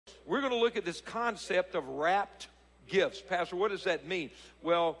we're going to look at this concept of wrapped gifts. Pastor, what does that mean?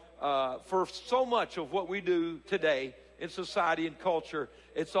 Well, for so much of what we do today in society and culture,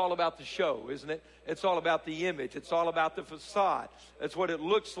 it's all about the show, isn't it? It's all about the image. It's all about the facade. It's what it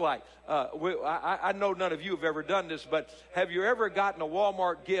looks like. I know none of you have ever done this, but have you ever gotten a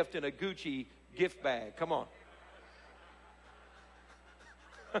Walmart gift in a Gucci gift bag? Come on.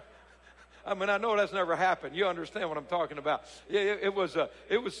 I mean, I know that's never happened. You understand what I'm talking about. Yeah, it was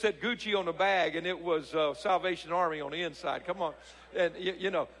said Gucci on the bag, and it was Salvation Army on the inside. Come on. And,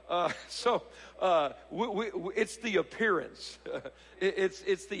 it's the appearance.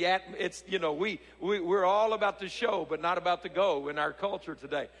 We're all about the show, but not about the go in our culture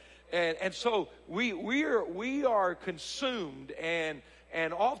today. And so we are consumed and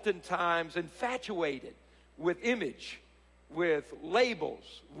oftentimes infatuated with image, with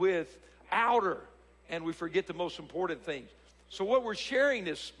labels, with outer, and we forget the most important things. So what we're sharing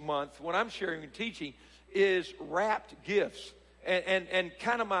this month, when I'm sharing and teaching, is wrapped gifts. And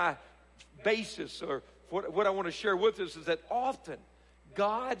kind of my basis, or what I want to share with us, is that often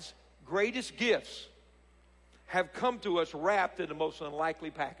God's greatest gifts have come to us wrapped in the most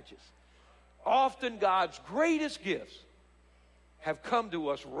unlikely packages. Often God's greatest gifts have come to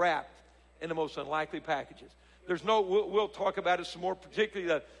us wrapped in the most unlikely packages. We'll talk about it some more,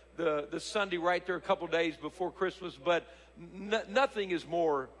 particularly the Sunday right there a couple days before Christmas, but nothing is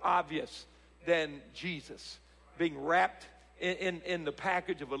more obvious than Jesus being wrapped in the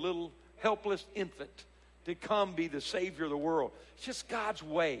package of a little helpless infant to come be the Savior of the world. It's just God's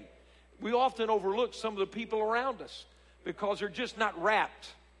way. We often overlook some of the people around us because they're just not wrapped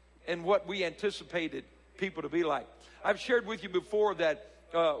in what we anticipated people to be like. I've shared with you before that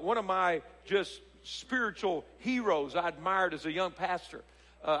one of my just spiritual heroes I admired as a young pastor.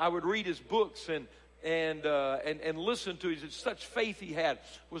 I would read his books and listen to such faith he had,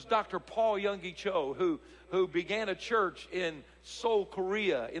 was Dr. Paul Youngie Cho, who began a church in Seoul,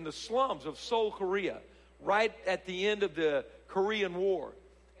 Korea, in the slums of Seoul, Korea, right at the end of the Korean War.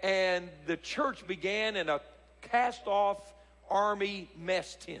 And the church began in a cast-off army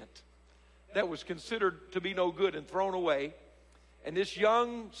mess tent that was considered to be no good and thrown away. And this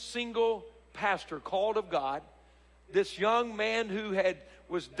young single pastor, called of God, this young man who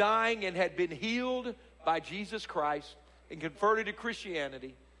was dying and had been healed by Jesus Christ and converted to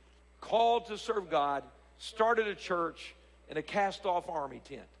Christianity, called to serve God, started a church in a cast-off army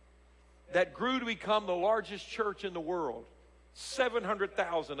tent that grew to become the largest church in the world.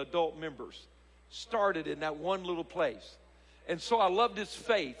 700,000 adult members started in that one little place. And so I loved his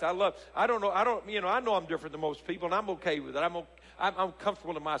faith. I know I'm different than most people, and I'm okay with it. I'm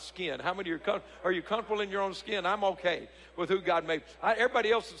comfortable in my skin. How many are you comfortable in your own skin? I'm okay with who God made.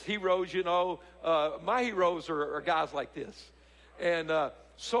 Everybody else's heroes, my heroes are guys like this. And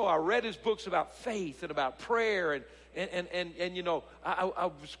so I read his books about faith and about prayer, and I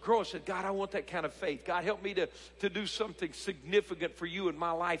was growing. I said, God, I want that kind of faith. God, help me to do something significant for you in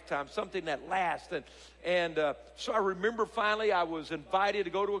my lifetime, something that lasts. And so I remember finally I was invited to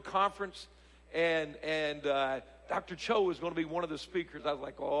go to a conference, and Dr. Cho was going to be one of the speakers. I was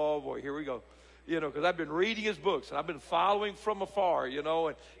like, oh boy, here we go. Because I've been reading his books and I've been following from afar,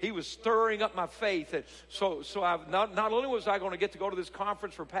 and he was stirring up my faith. And so I've not only was I going to get to go to this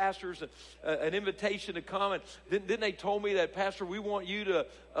conference for pastors, an invitation to come, and then they told me that, Pastor, we want you to,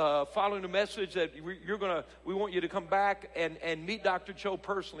 following the message, that we want you to come back and meet Dr. Cho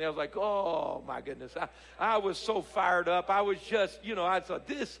personally. I was like, oh my goodness. I was so fired up. I was just, I thought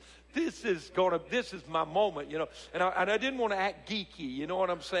this is my moment, and I didn't want to act geeky, you know what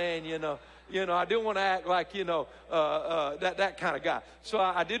I'm saying, I didn't want to act like, that kind of guy. So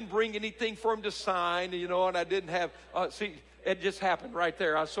I didn't bring anything for him to sign, and I didn't have, see, it just happened right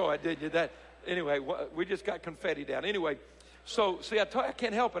there. I did that. Anyway, we just got confetti down. Anyway, so see, I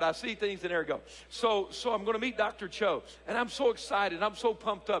can't help it. I see things and there we go. So I'm going to meet Dr. Cho, and I'm so excited. I'm so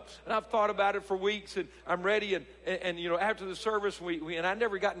pumped up, and I've thought about it for weeks, and I'm ready. And after the service, and I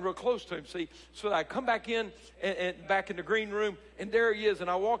never gotten real close to him. See, so I come back in and back in the green room, and there he is. And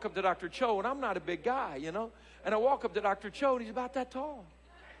I walk up to Dr. Cho, and I'm not a big guy, And I walk up to Dr. Cho, and he's about that tall.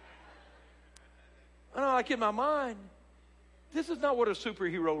 And I'm like, in my mind, this is not what a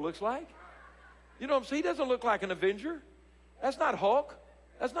superhero looks like. You know what I'm saying? He doesn't look like an Avenger. That's not Hulk.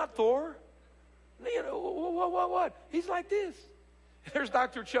 That's not Thor. What? He's like this. There's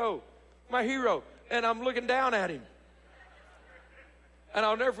Dr. Cho, my hero, and I'm looking down at him. And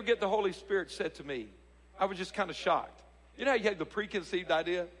I'll never forget the Holy Spirit said to me, I was just kind of shocked. You know how you had the preconceived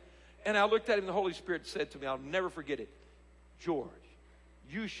idea? And I looked at him, and the Holy Spirit said to me, I'll never forget it, George,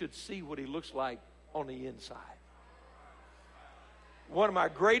 you should see what he looks like on the inside. one of my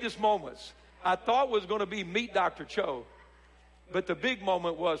greatest moments, I thought was going to be meet Dr. Cho. But the big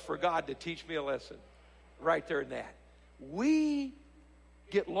moment was for God to teach me a lesson right there in that. We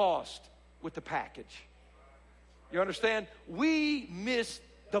get lost with the package. You understand? We miss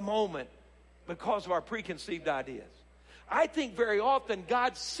the moment because of our preconceived ideas. I think very often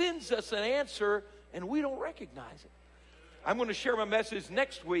God sends us an answer and we don't recognize it. I'm going to share my message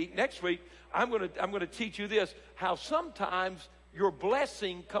next week. Next week, I'm going to teach you this, how sometimes your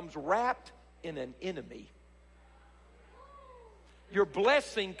blessing comes wrapped in an enemy. Your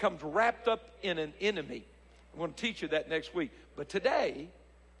blessing comes wrapped up in an enemy. I'm going to teach you that next week. But today,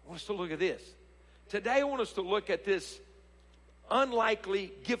 I want us to look at this. Today, I want us to look at this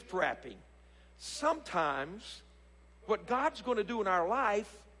unlikely gift wrapping. Sometimes what God's going to do in our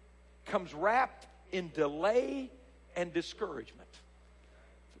life comes wrapped in delay and discouragement.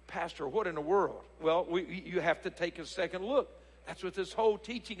 Pastor, what in the world? Well, you have to take a second look. That's what this whole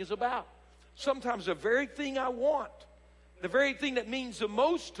teaching is about. Sometimes the very thing I want, the very thing that means the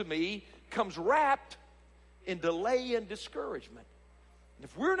most to me, comes wrapped in delay and discouragement. And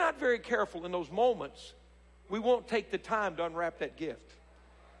if we're not very careful in those moments, we won't take the time to unwrap that gift.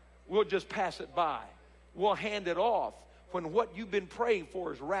 We'll just pass it by. We'll hand it off when what you've been praying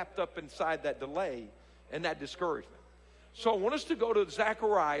for is wrapped up inside that delay and that discouragement. So I want us to go to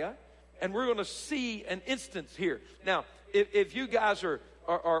Zechariah, and we're going to see an instance here. Now, if you guys are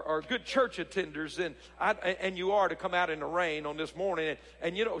good church attenders, and you are to come out in the rain on this morning,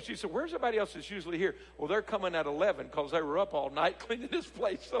 and you know, she said, where's everybody else that's usually here? Well, they're coming at 11 because they were up all night cleaning this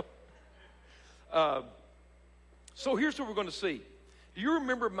place. So here's what we're going to see. Do you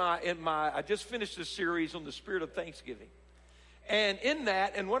remember I just finished a series on the spirit of thanksgiving. And in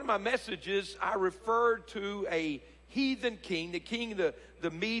that, in one of my messages, I referred to a heathen king, the king of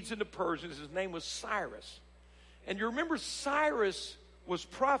the Medes and the Persians. His name was Cyrus. And you remember Cyrus was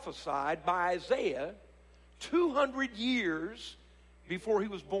prophesied by Isaiah 200 years before he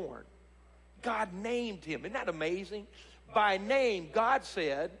was born. God named him. Isn't that amazing? By name, God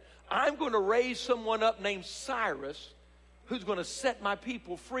said, I'm going to raise someone up named Cyrus who's going to set my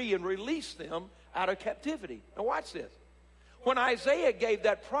people free and release them out of captivity. Now watch this. When Isaiah gave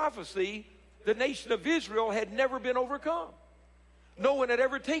that prophecy, the nation of Israel had never been overcome. No one had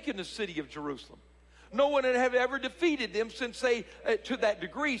ever taken the city of Jerusalem. No one had ever defeated them to that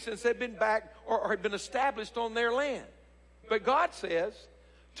degree, since they'd been back or had been established on their land. But God says,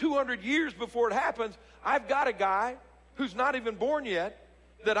 200 years before it happens, I've got a guy who's not even born yet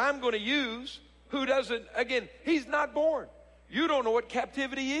that I'm going to use, who doesn't, again, he's not born. You don't know what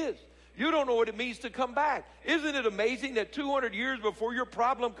captivity is. You don't know what it means to come back. Isn't it amazing that 200 years before your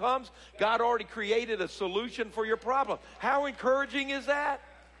problem comes, God already created a solution for your problem? How encouraging is that?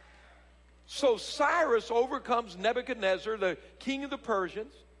 So Cyrus overcomes Nebuchadnezzar, the king of the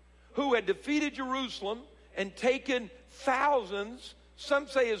Persians, who had defeated Jerusalem and taken thousands, some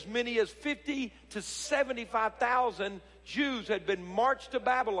say as many as 50 to 75,000 Jews had been marched to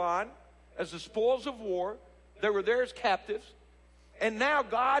Babylon as the spoils of war. They were there as captives. And now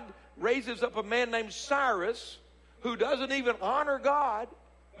God raises up a man named Cyrus who doesn't even honor God,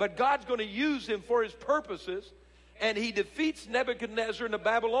 but God's going to use him for his purposes. And he defeats Nebuchadnezzar and the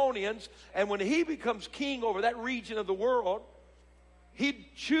Babylonians. And when he becomes king over that region of the world, he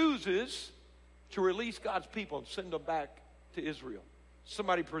chooses to release God's people and send them back to Israel.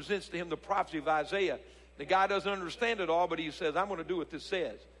 Somebody presents to him the prophecy of Isaiah. The guy doesn't understand it all, but he says, I'm going to do what this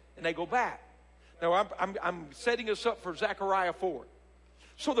says. And they go back. Now, I'm setting us up for Zechariah 4.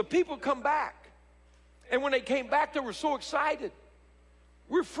 So the people come back. And when they came back, they were so excited.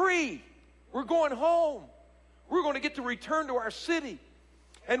 We're free. We're going home. We're going to get to return to our city.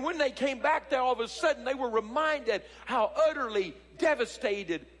 And when they came back there, all of a sudden, they were reminded how utterly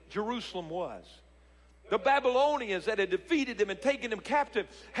devastated Jerusalem was. The Babylonians that had defeated them and taken them captive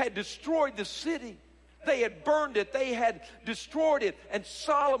had destroyed the city. They had burned it. They had destroyed it. And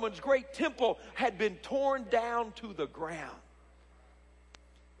Solomon's great temple had been torn down to the ground.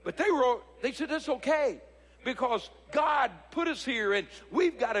 But they said, that's okay, because God put us here, and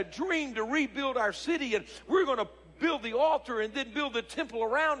we've got a dream to rebuild our city, and we're going to build the altar and then build the temple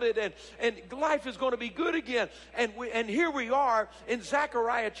around it, and life is going to be good again. And here we are in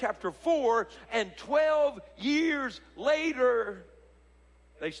Zechariah chapter 4, and 12 years later,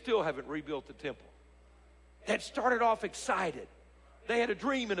 they still haven't rebuilt the temple. They had started off excited. They had a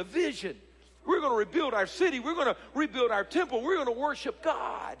dream and a vision. We're going to rebuild our city. We're going to rebuild our temple. We're going to worship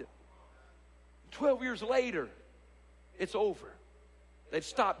God. 12 years later, it's over. They'd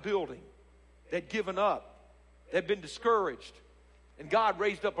stopped building. They'd given up. They'd been discouraged. And God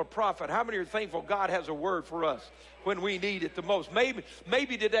raised up a prophet. How many are thankful God has a word for us when we need it the most?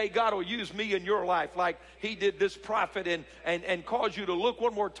 Maybe today God will use me in your life like he did this prophet and cause you to look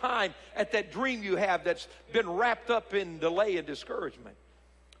one more time at that dream you have that's been wrapped up in delay and discouragement.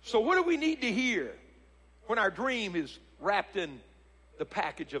 So what do we need to hear when our dream is wrapped in the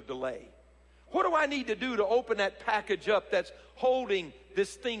package of delay? What do I need to do to open that package up that's holding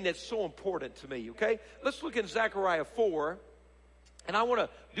this thing that's so important to me, okay? Let's look in Zechariah 4. And I want to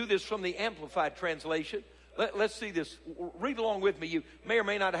do this from the Amplified Translation. Let's see this. Read along with me. You may or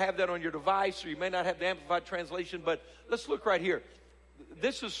may not have that on your device, or you may not have the Amplified Translation, but let's look right here.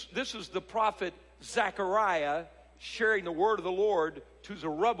 This is the prophet Zechariah sharing the word of the Lord to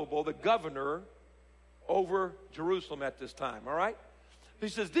Zerubbabel, the governor over Jerusalem at this time, all right? He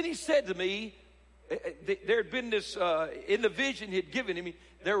says, then he said to me, there had been this, in the vision he had given him,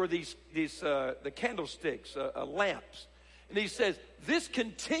 there were these the candlesticks, lamps. And he says, this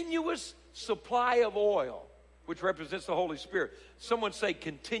continuous supply of oil, which represents the Holy Spirit. Someone say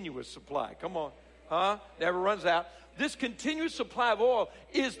continuous supply. Come on. Huh? Never runs out. This continuous supply of oil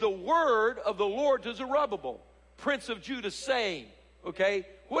is the word of the Lord to Zerubbabel, Prince of Judah, saying, okay,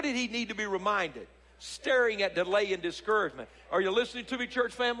 what did he need to be reminded? Staring at delay and discouragement. Are you listening to me,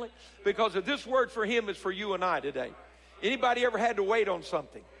 church family? Because if this word for him is for you and I today. Anybody ever had to wait on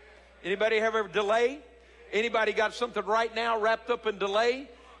something? Anybody ever delay? Anybody got something right now wrapped up in delay?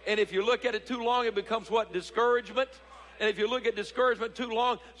 And if you look at it too long, it becomes what? Discouragement. And if you look at discouragement too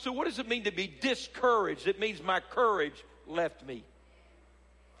long, so what does it mean to be discouraged? It means my courage left me.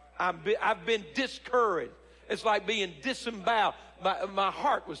 I've been discouraged. It's like being disemboweled. My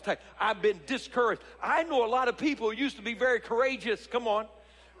heart was taken. I've been discouraged. I know a lot of people who used to be very courageous. Come on.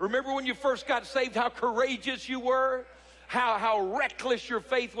 Remember when you first got saved, how courageous you were? How reckless your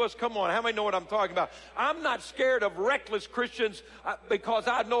faith was. Come on, how many know what I'm talking about? I'm not scared of reckless Christians because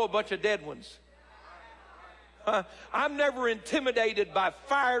I know a bunch of dead ones. I'm never intimidated by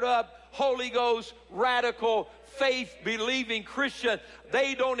fired up, Holy Ghost, radical, faith-believing Christian.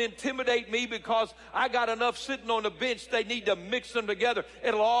 They don't intimidate me because I got enough sitting on the bench. They need to mix them together.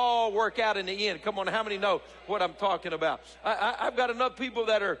 It'll all work out in the end. Come on, how many know what I'm talking about? I've got enough people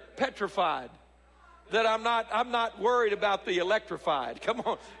that are petrified that I'm not worried about the electrified. Come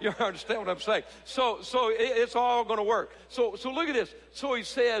on, you understand what I'm saying? So it's all going to work. So look at this. So he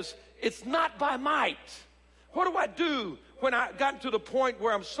says, it's not by might. What do I do when I got to the point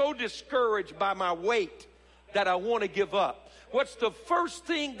where I'm so discouraged by my weight that I want to give up? What's the first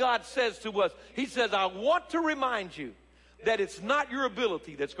thing God says to us? He says, I want to remind you that it's not your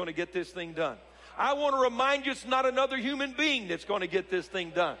ability that's going to get this thing done. I want to remind you it's not another human being that's going to get this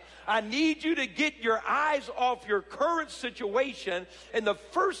thing done. I need you to get your eyes off your current situation. And the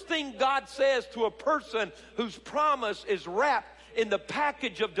first thing God says to a person whose promise is wrapped in the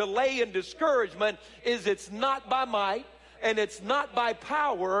package of delay and discouragement is it's not by might and it's not by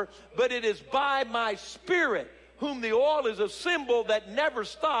power, but it is by my Spirit, whom the oil is a symbol that never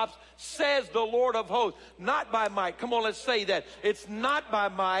stops, says the Lord of hosts. Not by might. Come on, let's say that. It's not by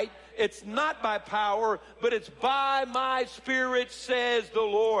might. It's not by power, but it's by my Spirit, says the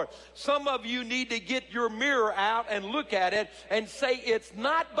Lord. Some of you need to get your mirror out and look at it and say, it's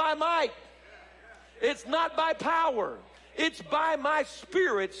not by might. It's not by power. It's by my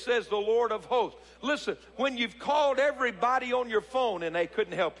Spirit, says the Lord of hosts. Listen, when you've called everybody on your phone and they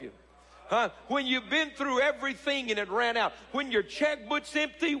couldn't help you. When you've been through everything and it ran out. When your checkbook's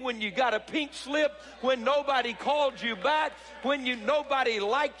empty, when you got a pink slip, when nobody called you back, when nobody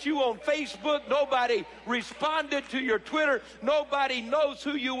liked you on Facebook, nobody responded to your Twitter, nobody knows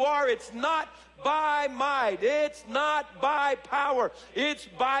who you are. It's not by might. It's not by power. It's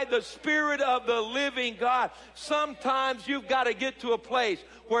by the Spirit of the living God. Sometimes you've got to get to a place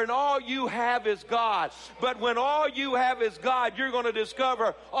when all you have is God. But when all you have is God, you're going to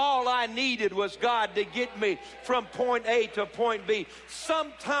discover all I needed was God to get me from point A to point B.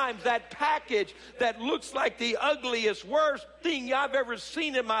 Sometimes that package that looks like the ugliest, worst thing I've ever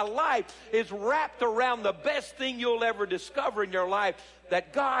seen in my life is wrapped around the best thing you'll ever discover in your life,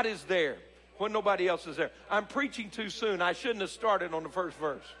 that God is there when nobody else is there. I'm preaching too soon. I shouldn't have started on the first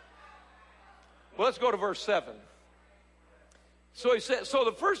verse. Well, let's go to verse 7. So he said, so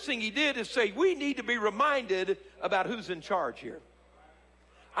the first thing he did is say, we need to be reminded about who's in charge here.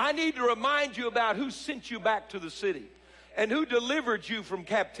 I need to remind you about who sent you back to the city and who delivered you from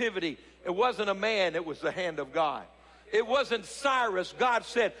captivity. It wasn't a man, it was the hand of God. It wasn't Cyrus. God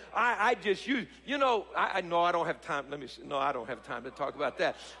said, I just used, I don't have time. I don't have time to talk about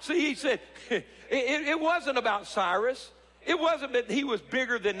that. See, he said, it wasn't about Cyrus. It wasn't that he was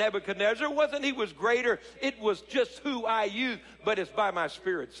bigger than Nebuchadnezzar. It wasn't he was greater. It was just who I use. But it's by my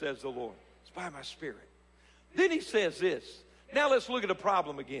Spirit, says the Lord. It's by my Spirit. Then he says this. Now let's look at the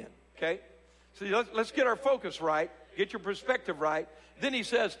problem again, okay? So let's get our focus right. Get your perspective right. Then he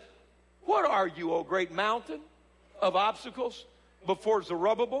says, what are you, O great mountain of obstacles before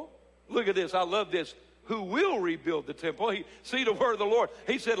Zerubbabel? Look at this. I love this. Who will rebuild the temple? See the word of the Lord.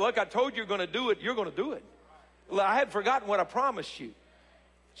 He said, look, I told you you're going to do it. You're going to do it. I had forgotten what I promised you.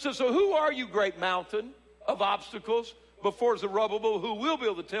 So who are you, great mountain of obstacles before Zerubbabel, who will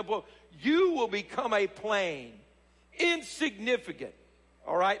build the temple? You will become a plain, insignificant.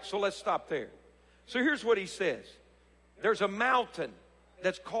 All right, so let's stop there. So here's what he says. There's a mountain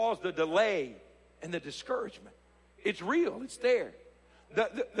that's caused the delay and the discouragement. It's real. It's there.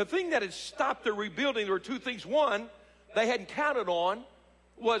 The thing that had stopped the rebuilding, there were two things. One, they hadn't counted on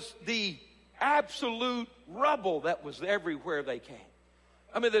was the absolute rubble that was everywhere they came.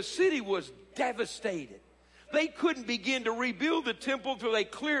 I mean, the city was devastated. They couldn't begin to rebuild the temple until they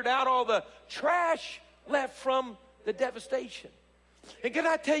cleared out all the trash left from the devastation. And can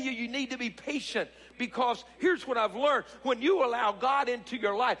I tell you, you need to be patient, because here's what I've learned. When you allow God into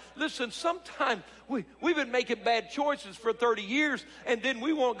your life, listen, sometimes we've been making bad choices for 30 years, and then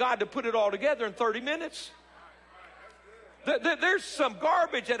we want God to put it all together in 30 minutes. There's some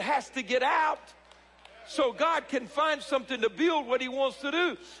garbage that has to get out so God can find something to build what he wants to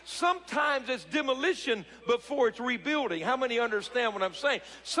do. Sometimes it's demolition before it's rebuilding. How many understand what I'm saying?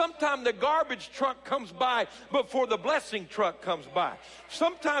 Sometimes the garbage truck comes by before the blessing truck comes by.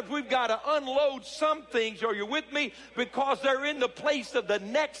 Sometimes we've got to unload some things, are you with me? Because they're in the place of the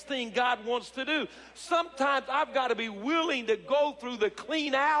next thing God wants to do. Sometimes I've got to be willing to go through the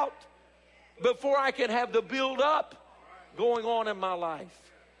clean out before I can have the build up going on in my life.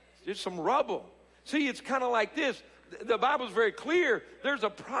 There's some rubble. See, it's kind of like this. The Bible's very clear. There's a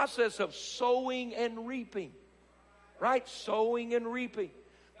process of sowing and reaping, right? Sowing and reaping.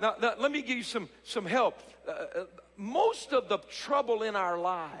 Now let me give you some help. Most of the trouble in our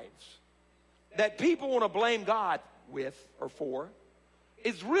lives that people want to blame God with or for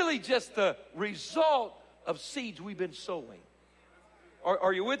is really just the result of seeds we've been sowing.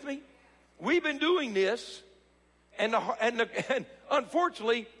 Are you with me? We've been doing this, and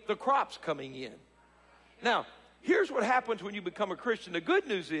unfortunately, the crop's coming in. Now, here's what happens when you become a Christian. The good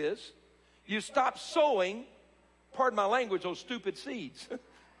news is you stop sowing, pardon my language, those stupid seeds.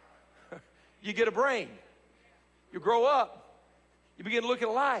 You get a brain. You grow up. You begin to look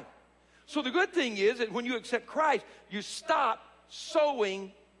at life. So the good thing is that when you accept Christ, you stop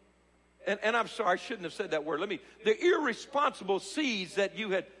sowing, and I'm sorry, I shouldn't have said that word. The irresponsible seeds that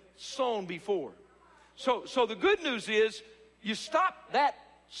you had sown before. So the good news is you stop that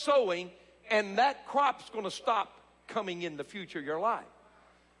sowing, and that crop's going to stop coming in the future of your life.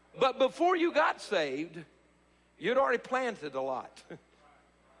 But before you got saved, you'd already planted a lot.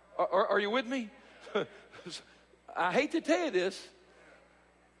 Are you with me? I hate to tell you this.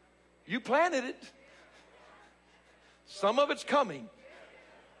 You planted it. Some of it's coming.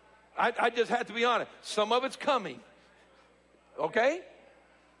 I just have to be honest. Some of it's coming. Okay?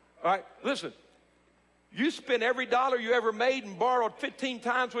 All right, listen. You spent every dollar you ever made and borrowed 15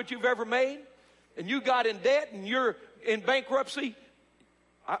 times what you've ever made, and you got in debt and you're in bankruptcy.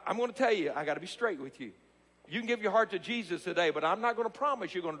 I'm going to tell you, I got to be straight with you. You can give your heart to Jesus today, but I'm not going to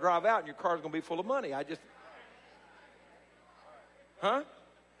promise you're going to drive out and your car's going to be full of money.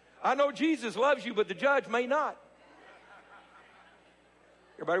 I know Jesus loves you, but the judge may not.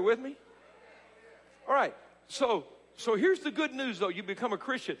 Everybody with me? All right, so here's the good news, though. You become a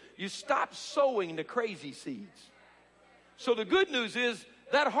Christian. You stop sowing the crazy seeds. So the good news is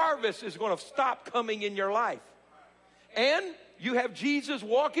that harvest is going to stop coming in your life. And you have Jesus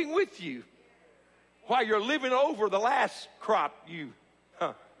walking with you while you're living over the last crop. You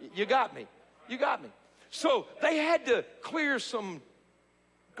got me. You got me. So they had to clear some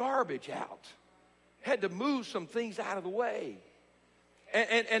garbage out. Had to move some things out of the way.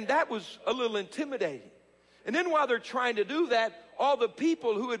 And that was a little intimidating. And then while they're trying to do that, all the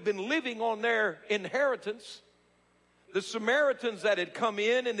people who had been living on their inheritance, the Samaritans that had come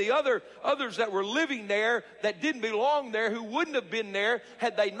in and the others that were living there that didn't belong there, who wouldn't have been there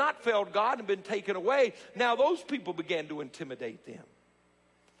had they not failed God and been taken away, now those people began to intimidate them.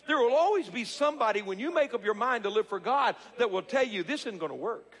 There will always be somebody, when you make up your mind to live for God, that will tell you this isn't going to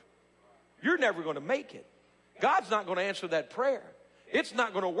work. You're never going to make it. God's not going to answer that prayer. It's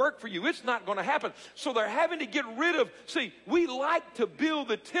not going to work for you. It's not going to happen. So they're having to get rid of, see, we like to build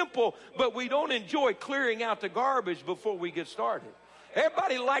the temple, but we don't enjoy clearing out the garbage before we get started.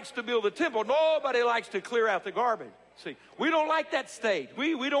 Everybody likes to build the temple. Nobody likes to clear out the garbage. See, we don't like that stage.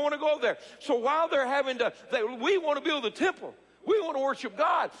 We don't want to go there. So while they're we want to build the temple. We want to worship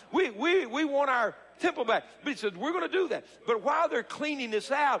God. We want our temple back. But he says, we're going to do that. But while they're cleaning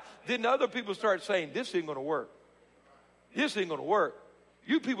this out, then other people start saying, this ain't going to work. This ain't going to work.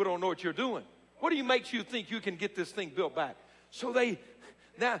 You people don't know what you're doing. What do you makes you think you can get this thing built back? So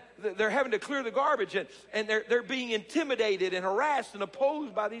now they're having to clear the garbage, and they're being intimidated and harassed and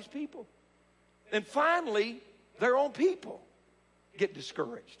opposed by these people. And finally, their own people get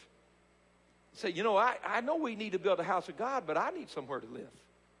discouraged. Say, I know we need to build a house of God, but I need somewhere to live.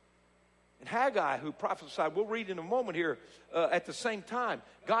 And Haggai, who prophesied, we'll read in a moment here, at the same time,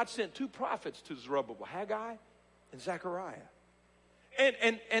 God sent 2 prophets to Zerubbabel, Haggai and Zechariah.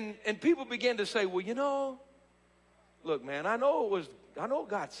 And people began to say, well, look, man, I know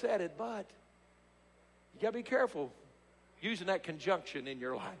God said it, but you got to be careful using that conjunction in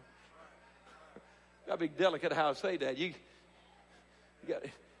your life. Got to be delicate how I say that. You got,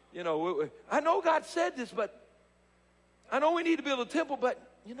 I know God said this, but I know we need to build a temple, but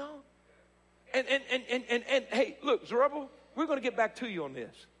and hey, look, Zerubbabel, we're going to get back to you on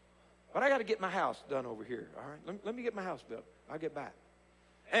this, but I got to get my house done over here. All right, let me get my house built. I'll get back.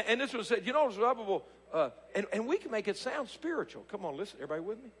 And this one said, Zerubbabel, and we can make it sound spiritual. Come on, listen, everybody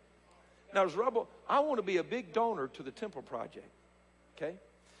with me? Now, Zerubbabel, I want to be a big donor to the temple project. Okay.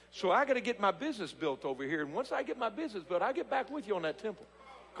 So I got to get my business built over here. And once I get my business built, I'll get back with you on that temple.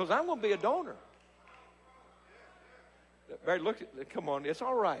 Because I'm going to be a donor. Barry, look, come on, it's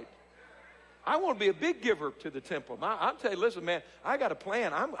all right. I want to be a big giver to the temple. I'm telling you, listen, man, I got a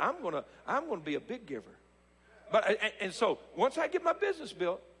plan. I'm going to be a big giver. But and so once I get my business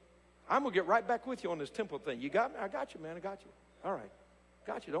built, I'm going to get right back with you on this temple thing. You got me? I got you, man. I got you. All right.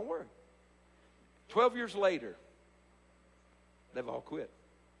 Got you. Don't worry. 12 years later, they've all quit.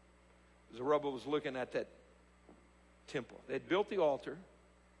 Zerubbabel was looking at that temple. They'd built the altar.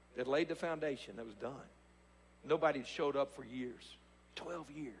 They'd laid the foundation. That was done. Nobody had showed up for years.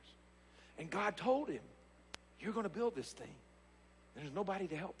 12 years. And God told him, you're going to build this thing. And there's nobody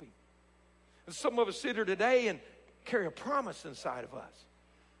to help him. And some of us sit here today and carry a promise inside of us.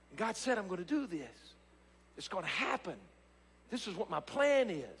 And God said, I'm going to do this. It's going to happen. This is what my plan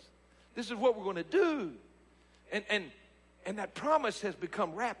is. This is what we're going to do. And that promise has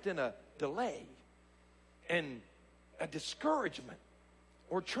become wrapped in a delay and a discouragement.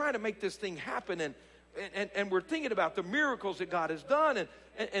 We're trying to make this thing happen, and we're thinking about the miracles that God has done,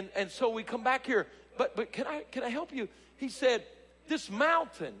 and so we come back here. But can I help you? He said, this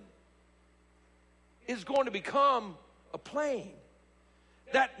mountain is going to become a plain.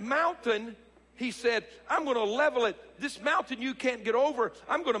 That mountain, he said, I'm going to level it. This mountain you can't get over.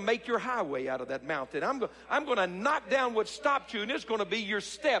 I'm going to make your highway out of that mountain. I'm going to knock down what stopped you, and it's going to be your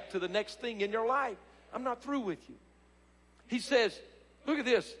step to the next thing in your life. I'm not through with you. He says, look at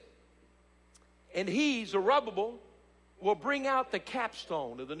this. And he, Zerubbabel, will bring out the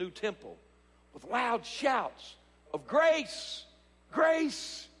capstone of the new temple with loud shouts of grace,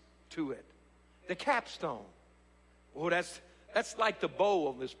 grace to it. The capstone. Oh, that's like the bow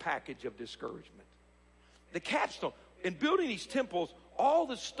on this package of discouragement. The capstone. In building these temples, all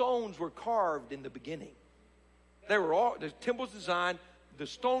the stones were carved in the beginning. The temple's designed, the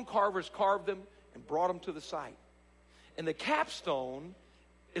stone carvers carved them and brought them to the site. And the capstone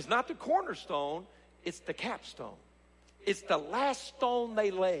is not the cornerstone, it's the capstone. It's the last stone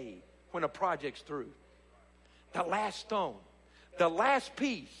they lay when a project's through. The last stone. The last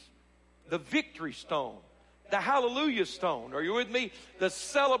piece. The victory stone. The hallelujah stone. Are you with me? The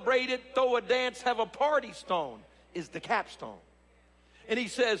celebrated, throw a dance, have a party stone is the capstone. And he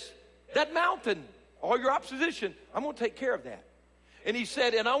says, that mountain, all your opposition, I'm going to take care of that. And he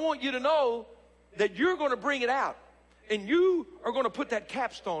said, and I want you to know that you're going to bring it out. And you are going to put that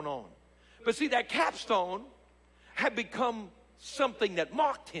capstone on. But see, that capstone had become something that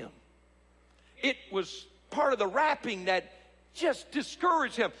mocked him. It was part of the wrapping that just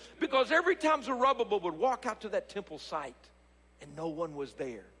discouraged him. Because every time Zerubbabel would walk out to that temple site and no one was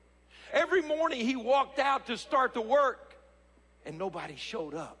there. Every morning he walked out to start the work and nobody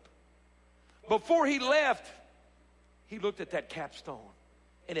showed up. Before he left, he looked at that capstone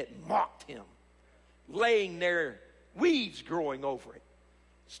and it mocked him. Laying there, weeds growing over it.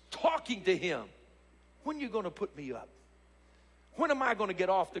 Talking to him. When are you going to put me up? When am I going to get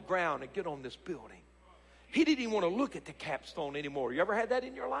off the ground and get on this building? He didn't even want to look at the capstone anymore. You ever had that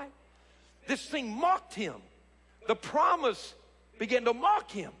in your life? This thing mocked him. The promise began to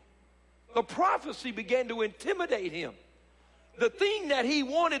mock him. The prophecy began to intimidate him. The thing that he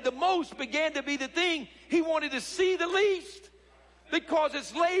wanted the most began to be the thing he wanted to see the least. Because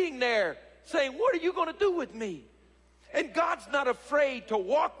it's laying there saying, what are you going to do with me? And God's not afraid to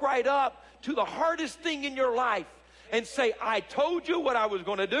walk right up to the hardest thing in your life and say, I told you what I was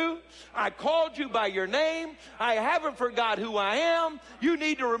going to do. I called you by your name. I haven't forgot who I am. You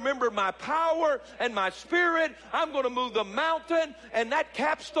need to remember my power and my spirit. I'm going to move the mountain. And that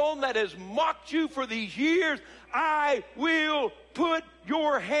capstone that has mocked you for these years, I will put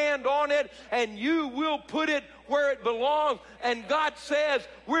your hand on it, and you will put it where it belongs. And God says,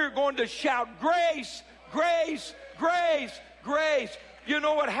 we're going to shout, grace, grace, grace, grace. You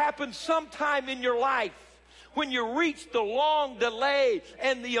know what happens sometime in your life? When you reach the long delay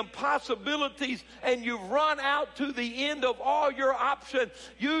and the impossibilities and you've run out to the end of all your options,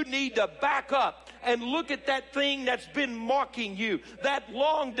 you need to back up and look at that thing that's been mocking you, that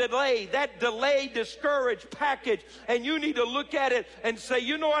long delay, that delayed, discouraged package, and you need to look at it and say,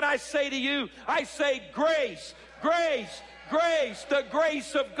 you know what I say to you? I say grace, grace, grace, the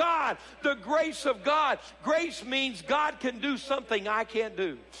grace of God, the grace of God. Grace means God can do something I can't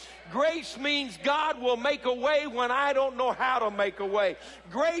do. Grace means God will make a way when I don't know how to make a way.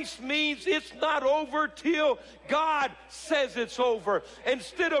 Grace means it's not over till God says it's over.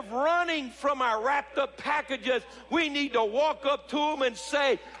 Instead of running from our wrapped up packages, we need to walk up to them and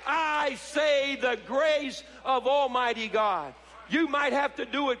say, I say the grace of Almighty God. You might have to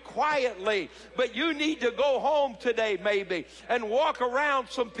do it quietly, but you need to go home today maybe and walk around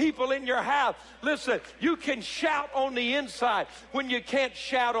some people in your house. Listen, you can shout on the inside when you can't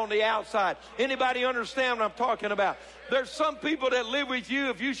shout on the outside. Anybody understand what I'm talking about? There's some people that live with you.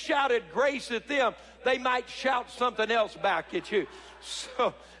 If you shouted grace at them, they might shout something else back at you.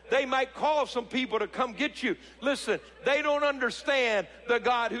 So they might call some people to come get you. Listen, they don't understand the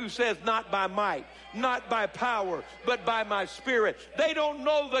God who says, not by might, not by power, but by my spirit. They don't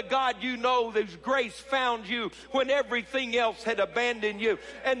know the God you know, whose grace found you when everything else had abandoned you.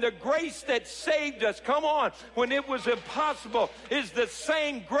 And the grace that saved us, come on, when it was impossible, is the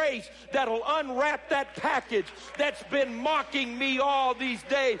same grace that'll unwrap that package that's been mocking me all these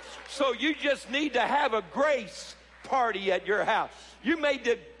days. So you just need to have a grace party at your house. You may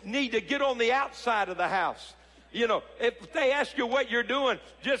need to get on the outside of the house. You know, if they ask you what you're doing,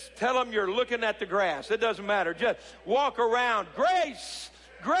 just tell them you're looking at the grass. It doesn't matter. Just walk around. Grace,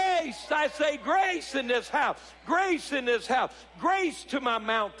 grace. I say grace in this house. Grace in this house. Grace to my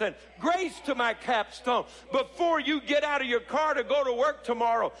mountain. Grace to my capstone. Before you get out of your car to go to work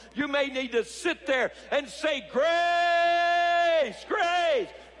tomorrow, you may need to sit there and say grace, grace.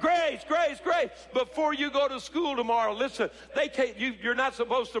 Grace, grace, grace. Before you go to school tomorrow, listen, you're not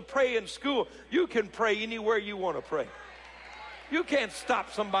supposed to pray in school. You can pray anywhere you want to pray. You can't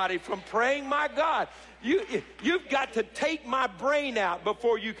stop somebody from praying. My God, you've got to take my brain out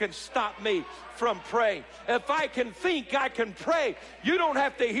before you can stop me from praying. If I can think, I can pray. You don't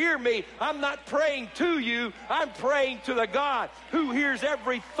have to hear me. I'm not praying to you. I'm praying to the God who hears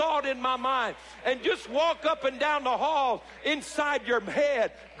every thought in my mind. And just walk up and down the halls inside your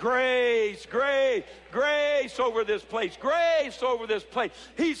head. Grace, grace, grace over this place. Grace over this place.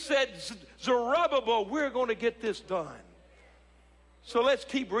 He said, Zerubbabel, we're going to get this done. So let's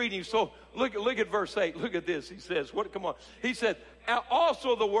keep reading. So look at verse 8. Look at this. He says, come on. He said,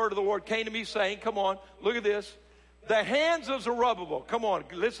 also the word of the Lord came to me saying, come on, look at this. The hands of Zerubbabel. Come on,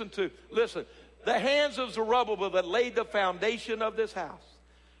 listen. The hands of Zerubbabel that laid the foundation of this house.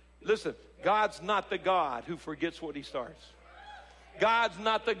 Listen, God's not the God who forgets what he starts. God's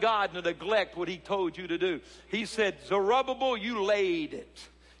not the God to neglect what he told you to do. He said, Zerubbabel, you laid it.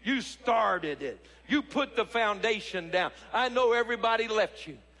 You started it. You put the foundation down. I know everybody left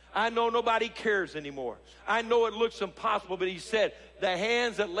you. I know nobody cares anymore. I know it looks impossible, but he said, the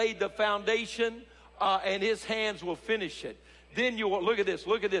hands that laid the foundation, and his hands will finish it. Then you will, look at this.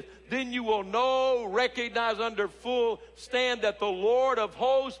 Then you will know, recognize, under full stand that the Lord of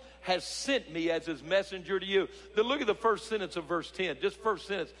hosts has sent me as his messenger to you. Then look at the first sentence of verse 10. Just first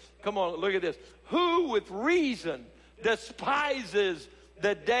sentence. Come on, look at this. Who with reason despises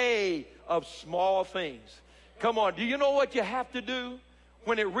the day of small things. Come on, do you know what you have to do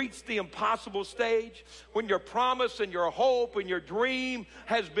when it reached the impossible stage? When your promise and your hope and your dream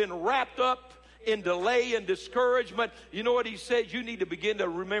has been wrapped up in delay and discouragement, you know what he says? You need to begin to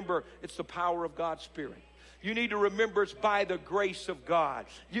remember it's the power of God's Spirit. You need to remember it's by the grace of God.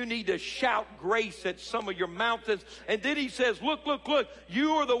 You need to shout grace at some of your mountains. And then he says, look,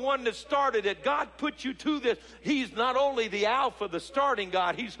 you are the one that started it. God put you to this. He's not only the Alpha, the starting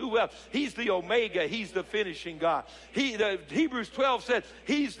God. He's who else? He's the Omega. He's the finishing God. Hebrews 12 says,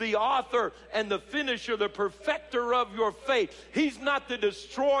 he's the author and the finisher, the perfecter of your faith. He's not the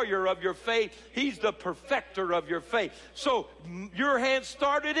destroyer of your faith. He's the perfecter of your faith. So your hand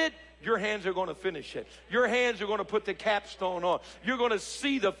started it. your hands are going to finish it. Your hands are going to put the capstone on. You're going to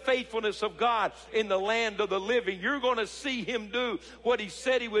see the faithfulness of God in the land of the living. You're going to see him do what he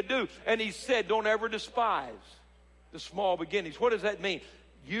said he would do. And he said, don't ever despise the small beginnings. What does that mean?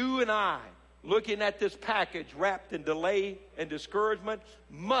 You and I, looking at this package wrapped in delay and discouragement,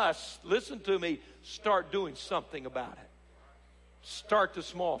 must, listen to me, start doing something about it. Start the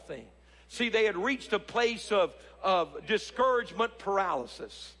small thing. See, they had reached a place of discouragement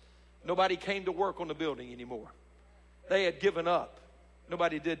paralysis. Nobody came to work on the building anymore. They had given up.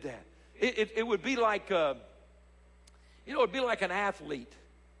 Nobody did that. It would be like, it'd be like an athlete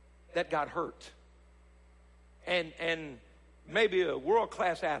that got hurt. And maybe a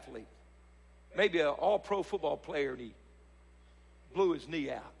world-class athlete, maybe an all-pro football player, and he blew his knee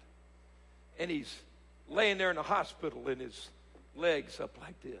out. And he's laying there in the hospital and his legs up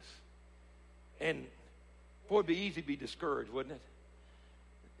like this. And boy, it'd be easy to be discouraged, wouldn't it?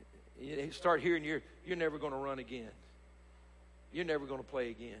 You start hearing you're never going to run again. You're never going to play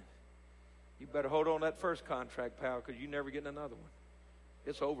again. You better hold on to that first contract, pal, because you're never getting another one.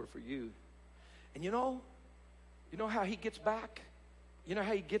 It's over for you. And you know how he gets back? You know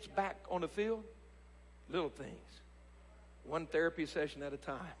how he gets back on the field? Little things. One therapy session at a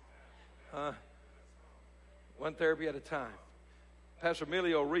time. One therapy at a time. Pastor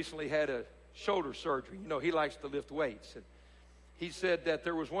Emilio recently had a shoulder surgery. You know, he likes to lift weights. And he said that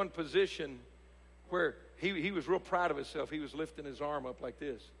there was one position where he was real proud of himself. He was lifting his arm up like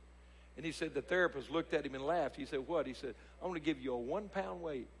this. And he said the therapist looked at him and laughed. He said, what? He said, I'm going to give you a 1 pound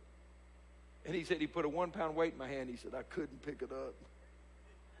weight. And he said he put a 1 pound weight in my hand. He said, I couldn't pick it up.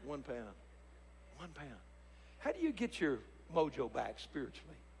 1 pound. 1 pound. How do you get your mojo back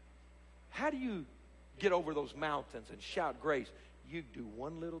spiritually? How do you get over those mountains and shout grace? You do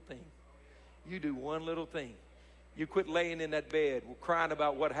one little thing. You do one little thing. You quit laying in that bed crying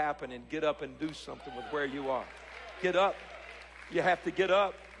about what happened and get up and do something with where you are. Get up. You have to get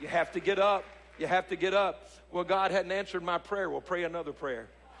up. You have to get up. You have to get up. Well, God hadn't answered my prayer. Well, pray another prayer.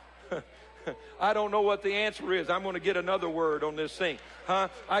 I don't know what the answer is. I'm going to get another word on this thing.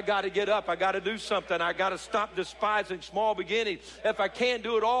 I got to get up. I got to do something. I got to stop despising small beginnings. If I can't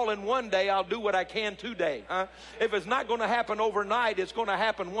do it all in one day, I'll do what I can today. If it's not going to happen overnight, it's going to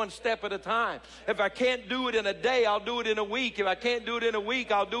happen one step at a time. If I can't do it in a day, I'll do it in a week. If I can't do it in a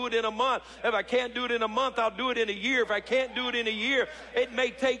week, I'll do it in a month. If I can't do it in a month, I'll do it in a year. If I can't do it in a year, it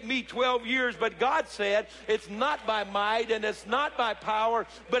may take me 12 years. But God said it's not by might and it's not by power,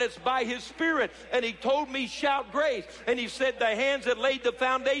 but it's by his Spirit. And he told me, shout grace. And he said the hands that laid the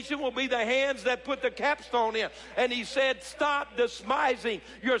foundation will be the hands that put the capstone in. And he said, stop despising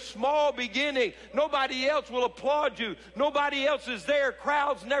your small beginning. Nobody else will applaud you. Nobody else is there.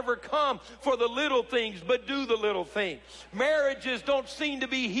 Crowds never come for the little things, but do the little thing. Marriages don't seem to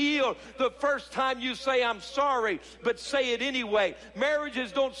be healed the first time you say, I'm sorry, but say it anyway.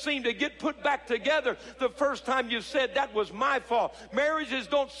 Marriages don't seem to get put back together the first time you said, that was my fault. Marriages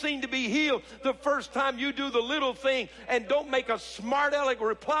don't seem to be healed the first time you do the little thing and don't make a smart aleck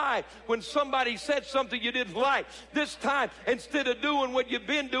reply when somebody said something you didn't like. This time, instead of doing what you've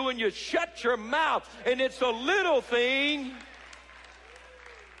been doing, you shut your mouth, and it's a little thing.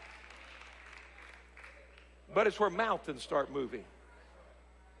 But it's where mountains start moving.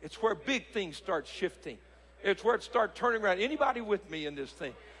 It's where big things start shifting. It's where it starts turning around. Anybody with me in this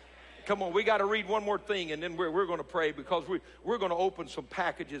thing? Come on, we got to read one more thing, and then we're going to pray, because we're going to open some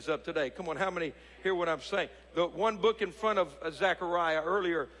packages up today. Come on, how many hear what I'm saying? The one book in front of Zechariah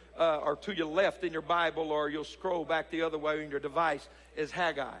earlier, or to your left in your Bible, or you'll scroll back the other way on your device, is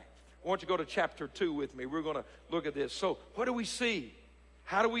Haggai. I want you to go to chapter 2 with me. We're going to look at this. So what do we see?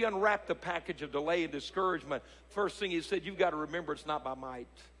 How do we unwrap the package of delay and discouragement? First thing he said, you've got to remember it's not by might.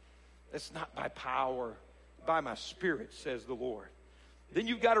 It's not by power. By my Spirit, says the Lord. Then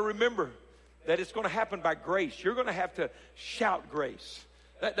you've got to remember that it's going to happen by grace. You're going to have to shout grace.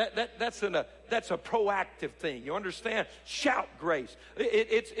 That's a proactive thing. You understand? Shout grace.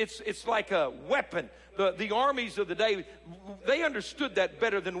 It's like a weapon. The armies of the day, they understood that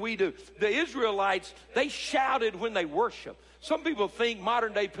better than we do. The Israelites, they shouted when they worship. Some people think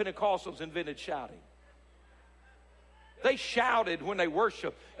modern day Pentecostals invented shouting. They shouted when they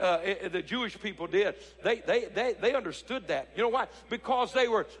worshiped. The Jewish people did. They understood that. You know why? Because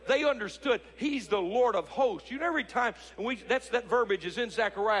they understood He's the Lord of hosts. You know, every time that verbiage is in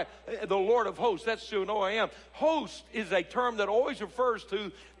Zechariah, the Lord of hosts. That's who I am. Host is a term that always refers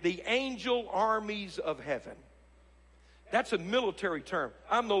to the angel armies of heaven. That's a military term.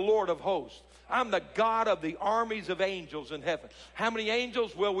 I'm the Lord of hosts. I'm the God of the armies of angels in heaven. How many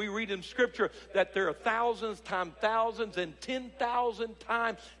angels? Well, we read in Scripture that there are thousands times thousands and 10,000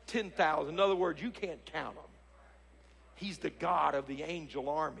 times 10,000. In other words, you can't count them. He's the God of the angel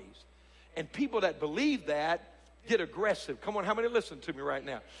armies. And people that believe that get aggressive. Come on, how many listen to me right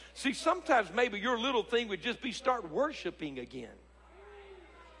now? See, sometimes maybe your little thing would just be start worshiping again.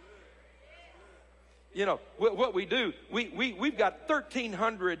 You know, what we do, we've got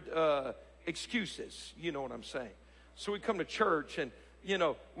 1,300 excuses. You know what I'm saying? So we come to church and, you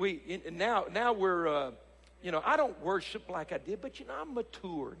know, now we're, you know, I don't worship like I did, but, you know, I'm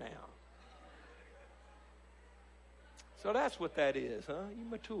mature now. So that's what that is, huh? You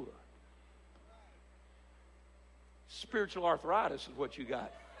mature. Spiritual arthritis is what you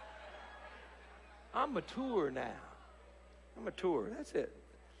got. I'm mature now. I'm mature. That's it.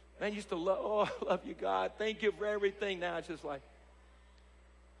 Man, used to love, oh, I love you, God. Thank you for everything. Now it's just like.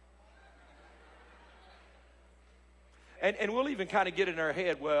 And we'll even kind of get in our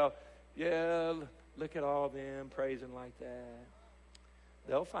head, well, yeah, look at all them praising like that.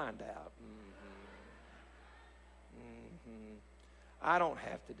 They'll find out. I don't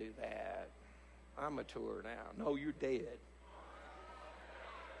have to do that. I'm mature now. No, you're dead.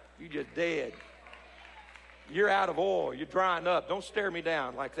 You're just dead. You're out of oil. You're drying up. Don't stare me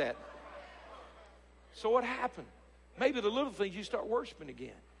down like that. So what happened? Maybe the little things you start worshiping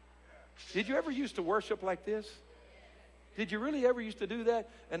again. Did you ever used to worship like this? Did you really ever used to do that?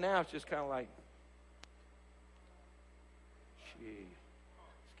 And now it's just kind of like, gee,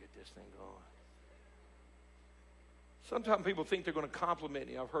 let's get this thing going. Sometimes people think they're going to compliment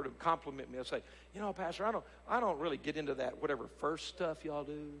me. I've heard them compliment me. They'll say, you know, Pastor, I don't really get into that whatever first stuff y'all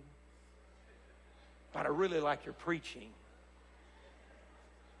do. But I really like your preaching.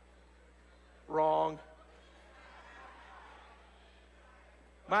 Wrong.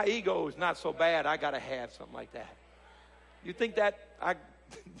 My ego is not so bad I got to have something like that. You think that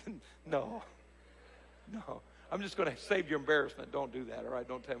No. I'm just going to save your embarrassment. Don't do that, all right?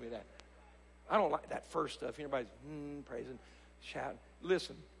 Don't tell me that. I don't like that first stuff. Everybody's praising, shouting.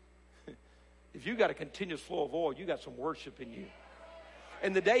 Listen, if you got a continuous flow of oil, you got some worship in you.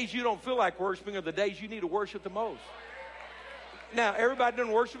 And the days you don't feel like worshiping are the days you need to worship the most. Now, everybody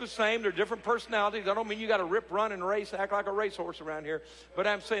doesn't worship the same. They're different personalities. I don't mean you got to rip, run, and race, act like a racehorse around here. But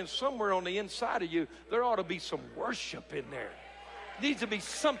I'm saying somewhere on the inside of you, there ought to be some worship in there. It needs to be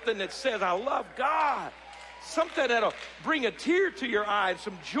something that says, I love God. Something that'll bring a tear to your eye,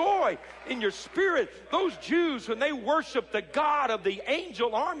 some joy in your spirit. Those Jews, when they worshiped the God of the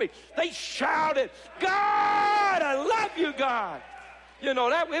angel army, they shouted, God, I love you, God. You know,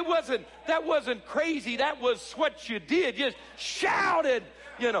 that wasn't crazy. That was what you did. You just shouted.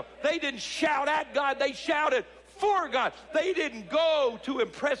 You know, they didn't shout at God. They shouted for God. They didn't go to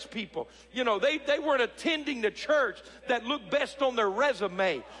impress people. You know, they weren't attending the church that looked best on their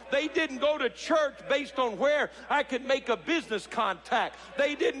resume. They didn't go to church based on where I could make a business contact.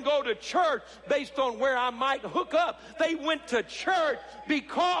 They didn't go to church based on where I might hook up. They went to church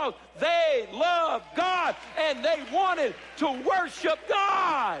because they loved God and they wanted to worship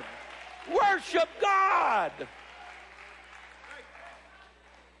God. Worship God.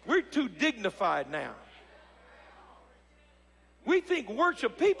 We're too dignified now. We think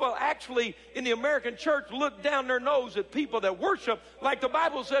worship, people actually in the American church look down their nose at people that worship like the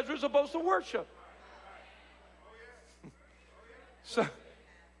Bible says we're supposed to worship. So,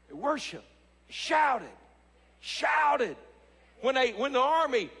 worship, shouted. When the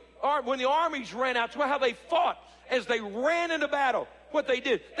armies ran out, that's how they fought. As they ran into battle, what they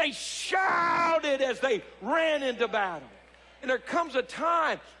did, they shouted as they ran into battle. And there comes a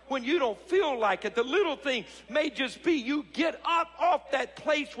time when you don't feel like it. The little thing may just be you get up off that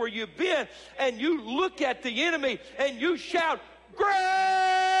place where you've been and you look at the enemy and you shout,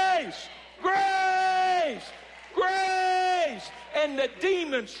 grace, grace, grace. And the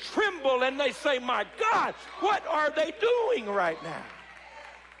demons tremble and they say, my God, what are they doing right now?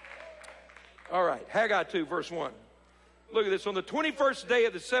 All right, Haggai 2, verse 1. Look at this. On the 21st day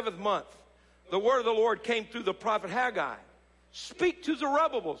of the 7th month, the word of the Lord came through the prophet Haggai. Speak to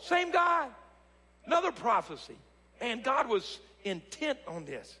Zerubbabel. Same guy. Another prophecy. And God was intent on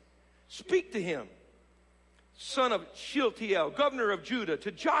this. Speak to him, son of Shealtiel, governor of Judah,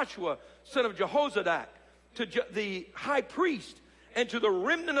 to Joshua, son of Jehozadak, to the high priest, and to the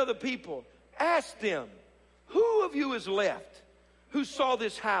remnant of the people. Ask them, who of you is left who saw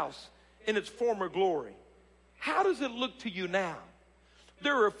this house in its former glory? How does it look to you now?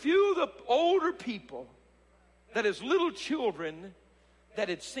 There are a few of the older people that as little children that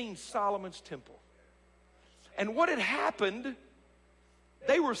had seen Solomon's temple. And what had happened,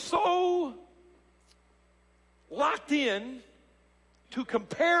 they were so locked in to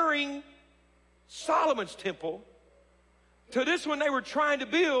comparing Solomon's temple to this one they were trying to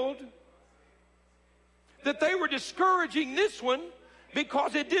build, that they were discouraging this one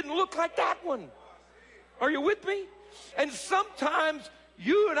because it didn't look like that one. Are you with me? And sometimes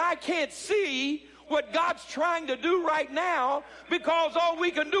you and I can't see what God's trying to do right now because all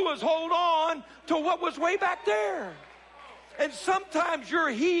we can do is hold on to what was way back there. And sometimes your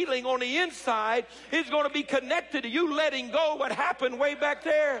healing on the inside is going to be connected to you letting go what happened way back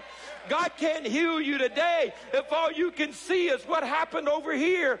there. God can't heal you today if all you can see is what happened over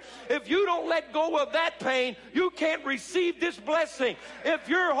here. If you don't let go of that pain, you can't receive this blessing. If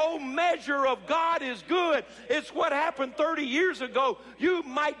your whole measure of God is good, it's what happened 30 years ago, you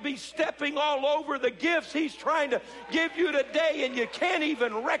might be stepping all over the gifts He's trying to give you today, and you can't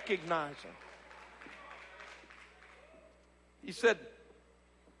even recognize them. He said,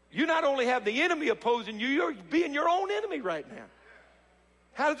 you not only have the enemy opposing you, you're being your own enemy right now.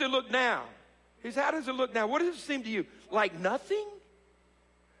 How does it look now? He said, how does it look now? What does it seem to you? Like nothing?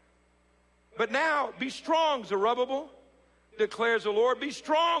 But now, be strong, Zerubbabel, declares the Lord. Be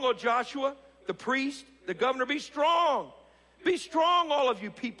strong, O Joshua, the priest, the governor. Be strong. Be strong, all of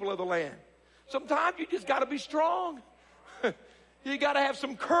you people of the land. Sometimes you just got to be strong. You got to have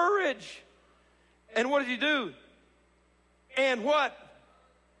some courage. And what does he do? And what?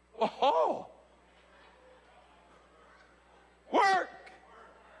 Oh, work.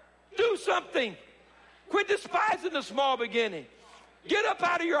 Do something. Quit despising the small beginning. Get up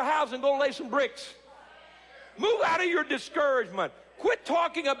out of your house and go lay some bricks. Move out of your discouragement. Quit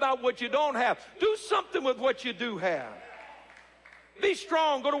talking about what you don't have. Do something with what you do have. Be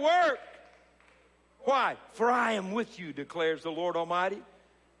strong. Go to work. Why? For I am with you, declares the Lord Almighty.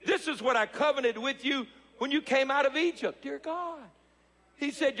 This is what I covenanted with you when you came out of Egypt. Dear God.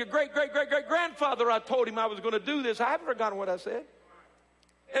 He said, your great-great-great-great-grandfather, I told him I was going to do this. I haven't forgotten what I said.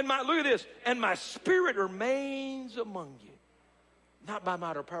 And look at this. And my spirit remains among you. Not by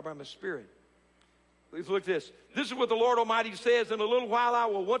might or power, by my spirit. Please look at this. This is what the Lord Almighty says. In a little while I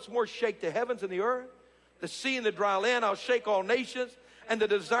will once more shake the heavens and the earth, the sea and the dry land. I'll shake all nations, and the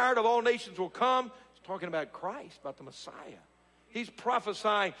desired of all nations will come. He's talking about Christ, about the Messiah. He's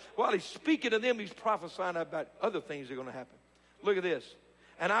prophesying. While he's speaking to them, he's prophesying about other things that are going to happen. Look at this.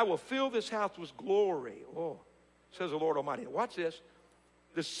 And I will fill this house with glory. Oh, says the Lord Almighty. Watch this.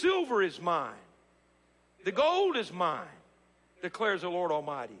 The silver is mine. The gold is mine, declares the Lord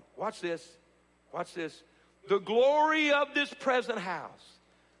Almighty. Watch this. Watch this. The glory of this present house.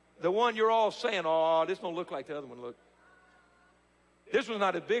 The one you're all saying, oh, this don't look like the other one. Look. This one's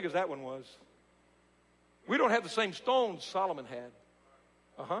not as big as that one was. We don't have the same stones Solomon had.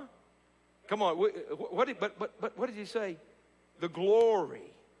 Come on. But what did he say? The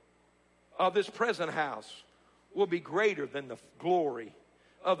glory of this present house will be greater than the glory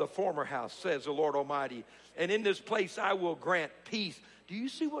of the former house, says the Lord Almighty. And in this place I will grant peace. Do you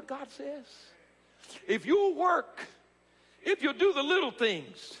see what God says? If you'll work, if you'll do the little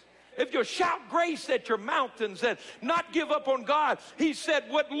things, if you'll shout grace at your mountains and not give up on God, he said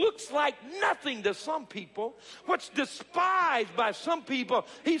what looks like nothing to some people, what's despised by some people,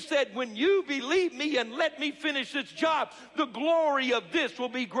 he said when you believe me and let me finish this job, the glory of this will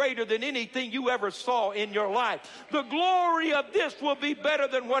be greater than anything you ever saw in your life. The glory of this will be better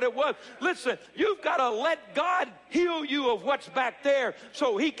than what it was. Listen, you've got to let God heal you of what's back there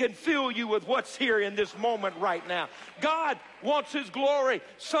so he can fill you with what's here in this moment right now. God wants his glory.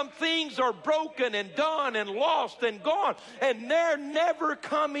 Some things are broken and done and lost and gone, and they're never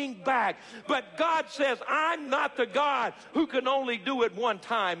coming back. But God says, I'm not the God who can only do it one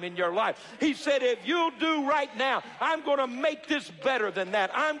time in your life. He said, if you'll do right now, I'm going to make this better than that.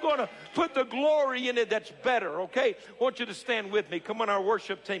 I'm going to put the glory in it that's better, okay? I want you to stand with me. Come on, our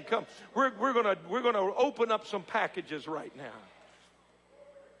worship team, come. We're going to open up some packages right now.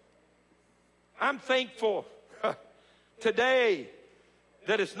 I'm thankful today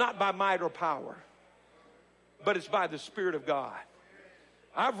that it's not by might or power, but it's by the Spirit of God.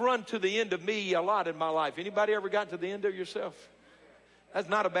 I've run to the end of me a lot in my life. Anybody ever gotten to the end of yourself? That's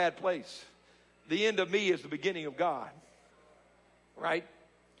not a bad place. The end of me is the beginning of God, right?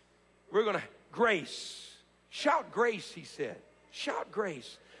 We're going to grace. Shout grace, he said. Shout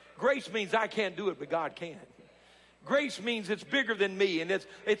grace. Grace means I can't do it, but God can. Grace means it's bigger than me, and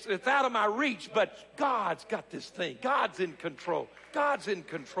it's out of my reach, but God's got this thing. God's in control. God's in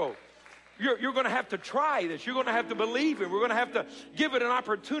control. You're going to have to try this. You're going to have to believe it. We're going to have to give it an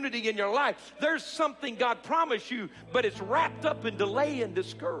opportunity in your life. There's something God promised you, but it's wrapped up in delay and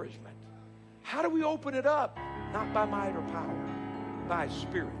discouragement. How do we open it up? Not by might or power, by His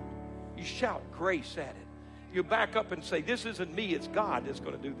Spirit. You shout grace at it. You back up and say, this isn't me, it's God that's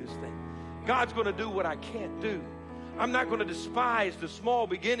going to do this thing. God's going to do what I can't do. I'm not going to despise the small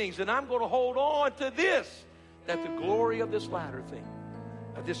beginnings, and I'm going to hold on to this, that the glory of this latter thing,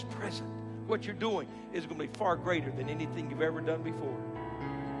 of this present, what you're doing, is going to be far greater than anything you've ever done before.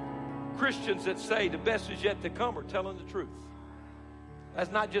 Christians that say the best is yet to come are telling the truth.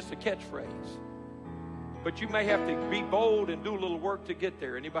 That's not just a catchphrase. But you may have to be bold and do a little work to get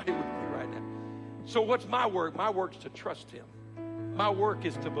there. Anybody with me right now? So what's my work? My work's to trust Him. My work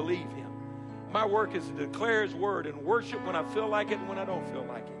is to believe Him. My work is to declare His word and worship when I feel like it and when I don't feel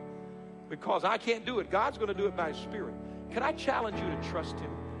like it. Because I can't do it. God's going to do it by His Spirit. Can I challenge you to trust Him?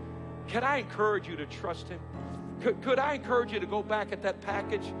 Can I encourage you to trust Him? Could I encourage you to go back at that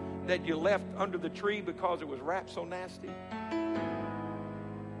package that you left under the tree because it was wrapped so nasty?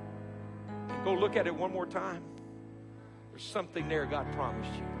 And go look at it one more time. There's something there God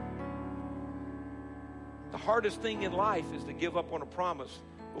promised you. The hardest thing in life is to give up on a promise.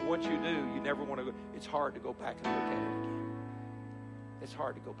 But once you do, you never want to go. It's hard to go back and look at it again. It's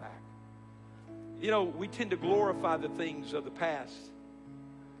hard to go back. You know, we tend to glorify the things of the past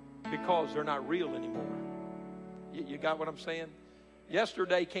because they're not real anymore. You got what I'm saying?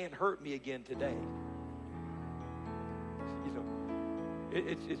 Yesterday can't hurt me again today. You know,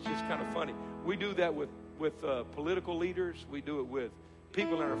 it's just kind of funny. We do that with political leaders. We do it with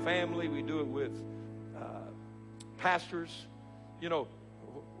people in our family. We do it with pastors. You know,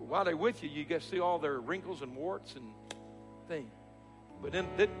 while they're with you, you get to see all their wrinkles and warts and things. But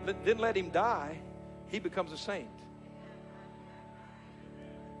then let him die, he becomes a saint.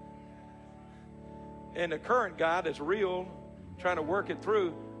 And the current guy that's real, trying to work it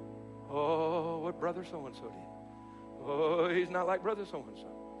through, oh, what brother so-and-so did. Oh, he's not like brother so-and-so.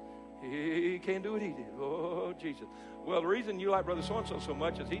 He can't do what he did. Oh, Jesus. Well, the reason you like brother so-and-so so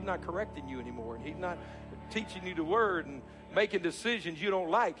much is he's not correcting you anymore, and he's not teaching you the word and making decisions you don't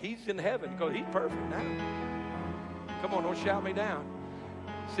like. He's in heaven because he's perfect now. Come on, don't shout me down.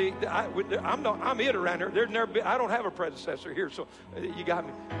 See, I'm it around here. There's never been, I don't have a predecessor here, so you got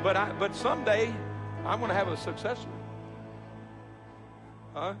me. But someday I'm going to have a successor.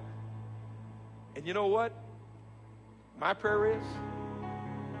 Huh? And you know what? My prayer is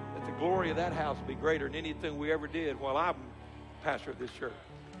that the glory of that house be greater than anything we ever did while I'm pastor of this church.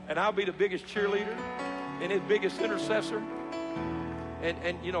 And I'll be the biggest cheerleader and his biggest intercessor.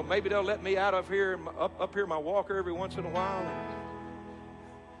 And you know, maybe they'll let me out of here, up here in my walker every once in a while.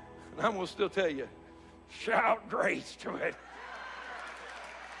 And I'm going to still tell you, shout grace to it.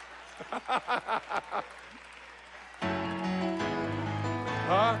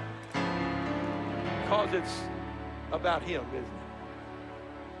 Huh? Because it's about him, isn't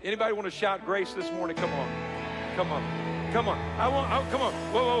it? Anybody want to shout grace this morning? Come on. Come on. Come on. Come on.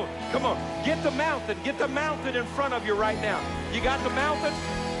 Whoa. Come on. Get the mountain in front of you right now. You got the mountain?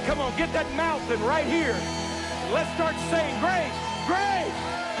 Come on, get that mountain right here. Let's start saying grace. Grace.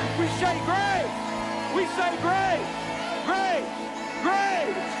 We say grace. We say grace. Grace.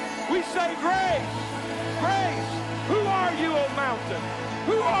 Grace. We say grace. Grace. Who are you, O mountain?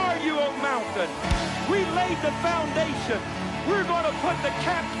 Who are you, O mountain? We laid the foundation. We're going to put the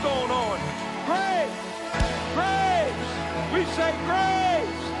capstone on. Grace. Grace. We say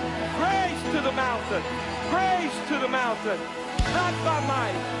grace. Grace to the mountain. Grace to the mountain. Not by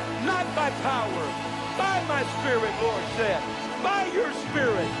might, not by power, by my Spirit, Lord said. By your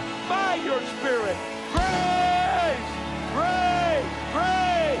Spirit. By your Spirit. Grace. Grace.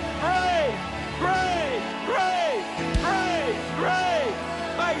 Grace. Grace. Grace. Grace. Grace. Grace.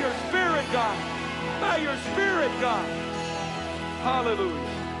 By your Spirit, God. By your Spirit, God. Hallelujah.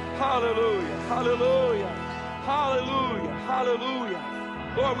 Hallelujah. Hallelujah. Hallelujah.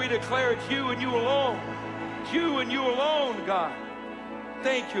 Hallelujah. Lord, we declare it's you and you alone. It's you and you alone, God.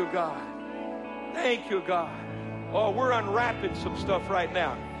 Thank you, God. Thank you, God. Oh, we're unwrapping some stuff right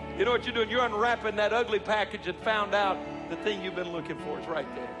now. You know what you're doing? You're unwrapping that ugly package and found out the thing you've been looking for is right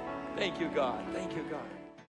there. Thank you, God. Thank you, God.